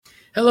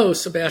Hello,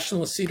 Sebastian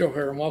Lucido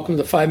here, and welcome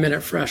to 5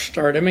 Minute Fresh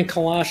Start. I'm in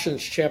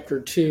Colossians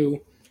chapter 2,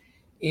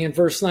 and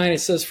verse 9. It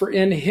says, "For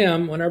in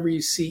him," whenever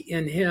you see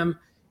 "in him,"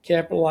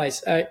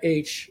 capitalize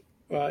H,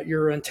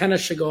 your antenna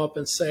should go up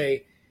and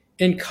say,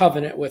 "in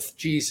covenant with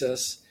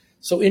Jesus."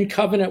 So in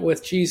covenant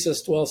with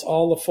Jesus dwells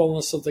all the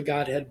fullness of the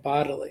Godhead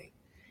bodily.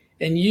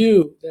 And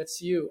you,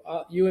 that's you,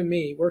 you and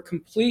me, we're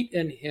complete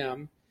in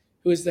him,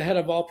 who is the head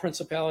of all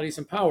principalities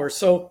and powers.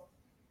 So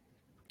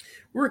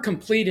we're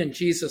complete in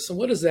Jesus. And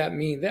what does that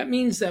mean? That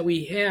means that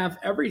we have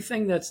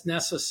everything that's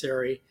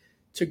necessary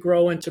to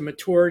grow into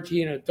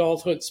maturity and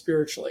adulthood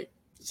spiritually.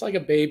 It's like a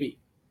baby.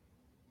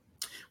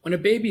 When a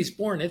baby's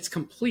born, it's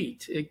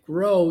complete. It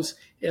grows,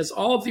 as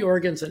all of the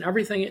organs and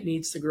everything it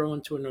needs to grow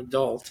into an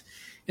adult.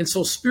 And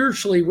so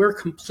spiritually, we're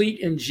complete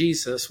in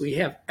Jesus. We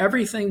have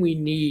everything we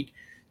need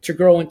to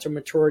grow into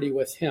maturity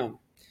with him.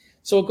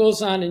 So it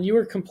goes on, and you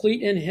are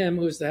complete in him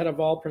who is the head of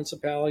all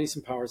principalities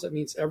and powers. That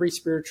means every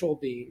spiritual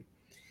being.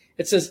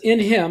 It says, in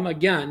him,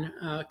 again,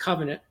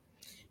 covenant,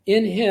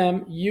 in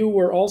him you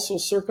were also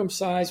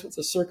circumcised with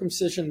the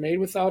circumcision made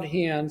without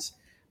hands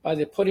by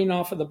the putting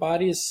off of the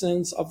body's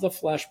sins of the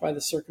flesh by the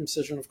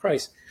circumcision of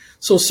Christ.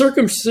 So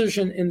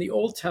circumcision in the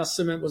Old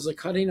Testament was the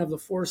cutting of the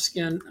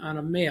foreskin on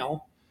a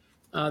male.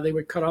 They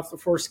would cut off the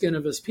foreskin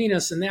of his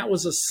penis, and that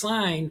was a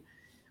sign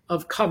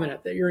of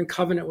covenant, that you're in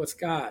covenant with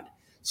God.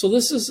 So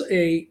this is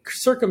a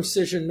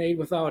circumcision made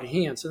without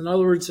hands. In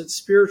other words, it's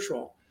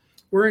spiritual.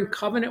 We're in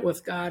covenant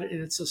with God,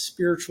 and it's a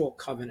spiritual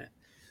covenant.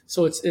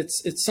 So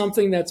it's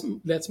something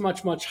that's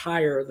much, much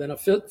higher than a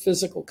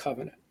physical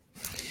covenant.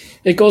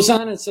 It goes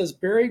on and says,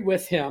 buried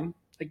with him.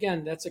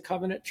 Again, that's a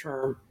covenant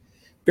term.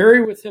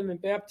 Buried with him in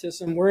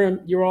baptism,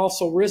 you're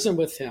also risen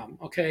with him.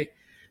 Okay,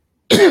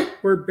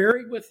 we're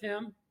buried with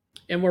him,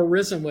 and we're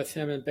risen with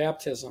him in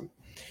baptism,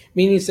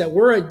 meaning that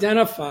we're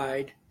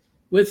identified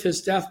with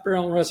his death,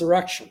 burial, and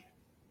resurrection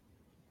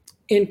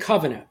in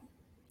covenant.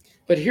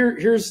 But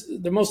here's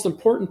the most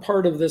important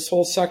part of this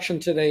whole section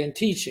today in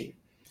teaching.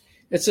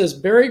 It says,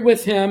 buried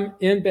with him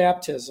in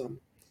baptism,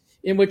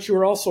 in which you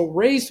were also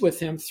raised with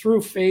him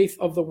through faith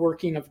of the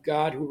working of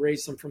God who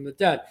raised him from the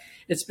dead.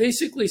 It's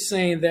basically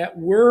saying that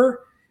we're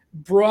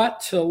brought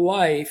to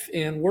life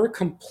and we're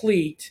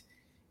complete,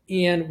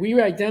 and we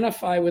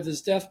identify with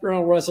his death,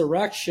 burial, and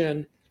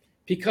resurrection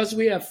because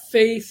we have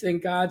faith in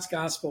God's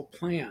gospel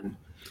plan.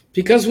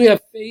 Because we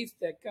have faith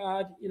that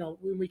God,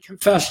 when we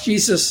confess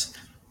Jesus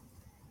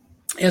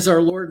as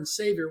our Lord and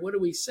Savior, what do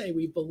we say?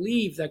 We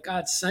believe that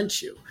God sent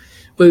you.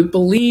 We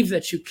believe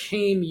that you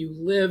came, you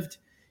lived,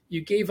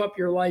 you gave up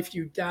your life,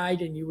 you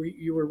died, and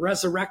you were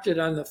resurrected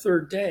on the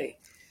third day.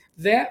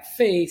 That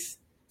faith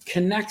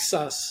connects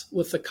us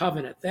with the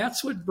covenant.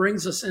 That's what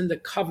brings us into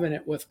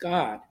covenant with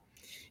God.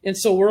 And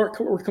so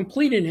we're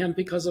complete in him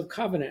because of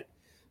covenant.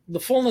 The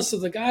fullness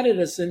of the Godhead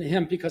is in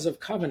him because of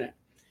covenant.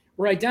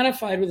 We're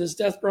identified with his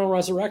death, burial, and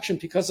resurrection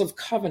because of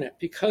covenant,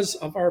 because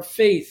of our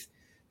faith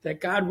that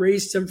God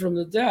raised him from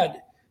the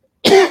dead.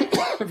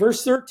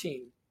 Verse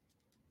 13,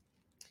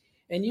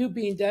 and you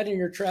being dead in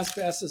your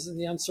trespasses and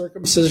the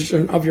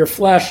uncircumcision of your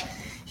flesh,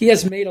 he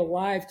has made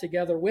alive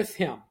together with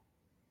him,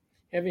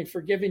 having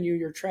forgiven you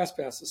your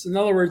trespasses. In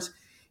other words,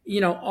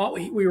 we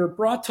were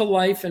brought to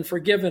life and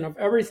forgiven of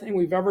everything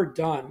we've ever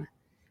done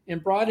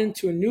and brought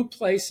into a new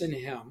place in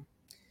him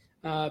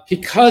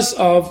because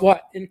of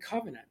what? In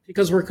covenant,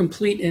 because we're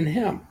complete in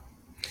him.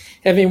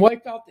 Having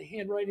wiped out the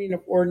handwriting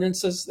of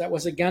ordinances that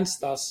was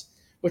against us,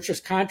 which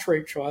was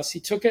contrary to us, he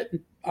took it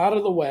out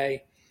of the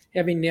way,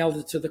 having nailed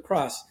it to the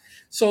cross.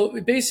 So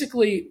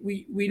basically,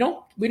 we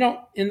don't.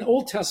 In the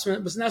Old Testament,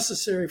 it was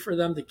necessary for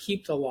them to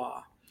keep the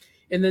law.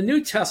 In the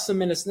New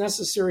Testament, it's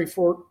necessary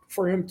for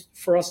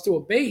us to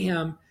obey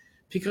him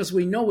because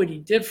we know what he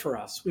did for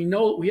us. We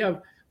know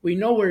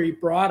where he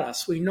brought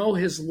us. We know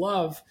his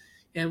love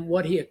and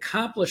what he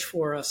accomplished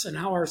for us, and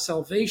how our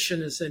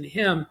salvation is in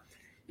him.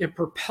 It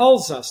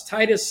propels us.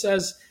 Titus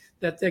says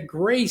that the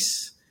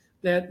grace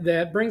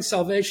that brings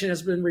salvation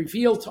has been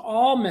revealed to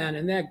all men,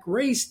 and that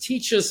grace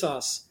teaches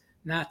us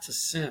not to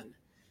sin.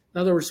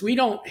 In other words, we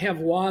don't have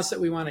laws that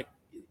we want to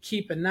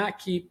keep and not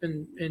keep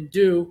and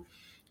do.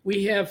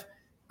 We have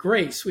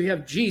grace. We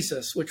have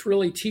Jesus, which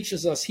really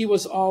teaches us he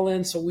was all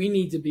in, so we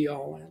need to be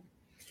all in.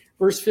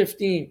 Verse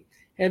 15,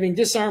 having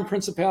disarmed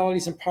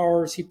principalities and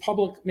powers, he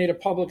made a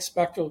public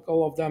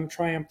spectacle of them,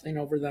 triumphing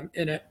over them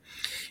in it.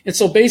 And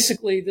so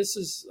basically, this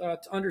is,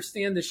 to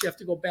understand this, you have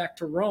to go back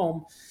to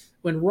Rome.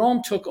 When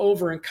Rome took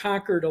over and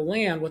conquered a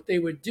land, what they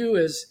would do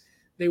is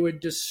they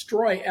would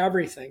destroy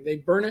everything.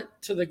 They'd burn it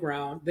to the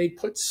ground. They'd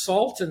put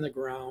salt in the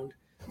ground,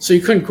 so you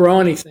couldn't grow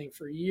anything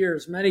for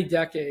years, many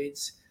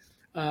decades.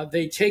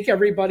 They'd take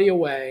everybody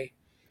away.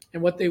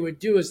 And what they would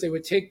do is they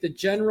would take the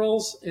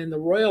generals and the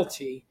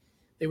royalty,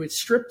 they would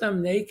strip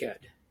them naked.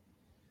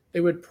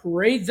 They would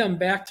parade them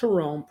back to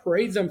Rome,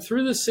 parade them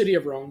through the city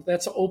of Rome.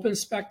 That's an open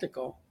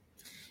spectacle.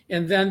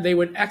 And then they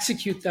would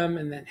execute them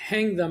and then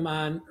hang them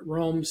on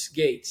Rome's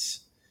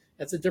gates,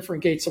 at the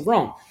different gates of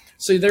Rome.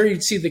 So there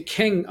you'd see the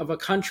king of a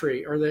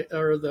country or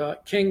the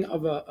king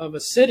of a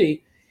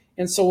city,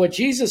 And so what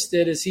Jesus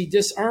did is he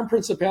disarmed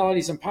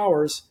principalities and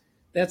powers,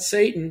 that's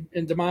Satan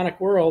and demonic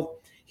world.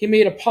 He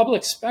made a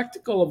public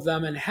spectacle of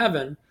them in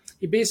heaven.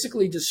 He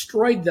basically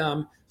destroyed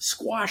them,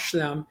 squashed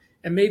them,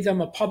 and made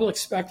them a public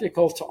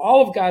spectacle to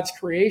all of God's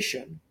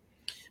creation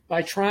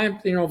by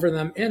triumphing over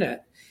them in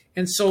it.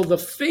 And so the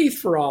faith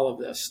for all of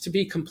this, to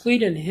be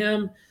complete in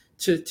him,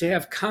 to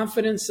have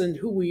confidence in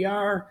who we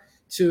are,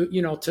 to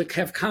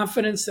have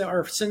confidence that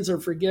our sins are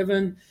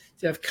forgiven,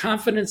 to have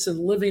confidence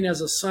in living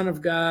as a son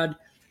of God,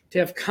 to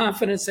have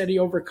confidence that he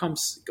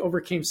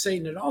overcame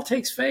Satan. It all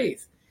takes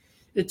faith.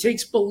 It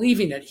takes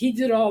believing it. He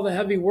did all the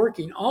heavy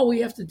working. All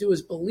we have to do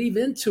is believe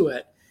into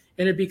it,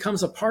 and it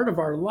becomes a part of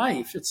our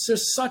life. It's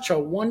just such a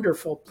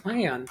wonderful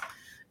plan,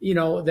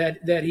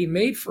 that he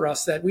made for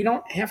us, that we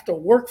don't have to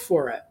work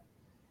for it.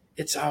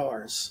 It's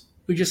ours.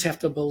 We just have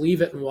to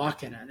believe it and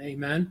walk in it.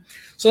 Amen.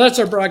 So that's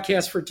our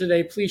broadcast for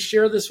today. Please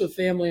share this with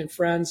family and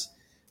friends.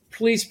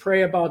 Please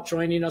pray about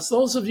joining us.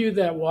 Those of you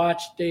that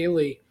watch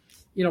daily,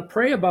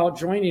 pray about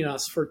joining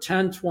us for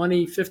 $10,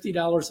 $20,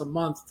 $50 a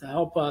month to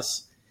help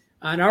us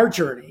on our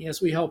journey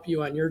as we help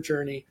you on your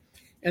journey.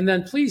 And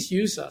then please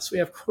use us. We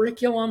have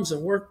curriculums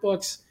and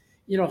workbooks,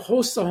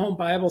 host a home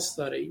Bible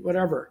study,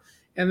 whatever.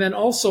 And then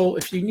also,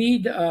 if you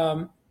need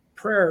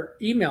prayer,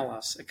 email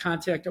us at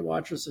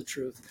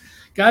contact@watchersthetruth.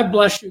 God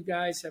bless you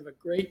guys. Have a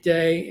great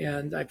day.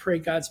 And I pray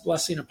God's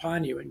blessing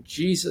upon you. In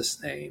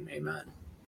Jesus' name, amen.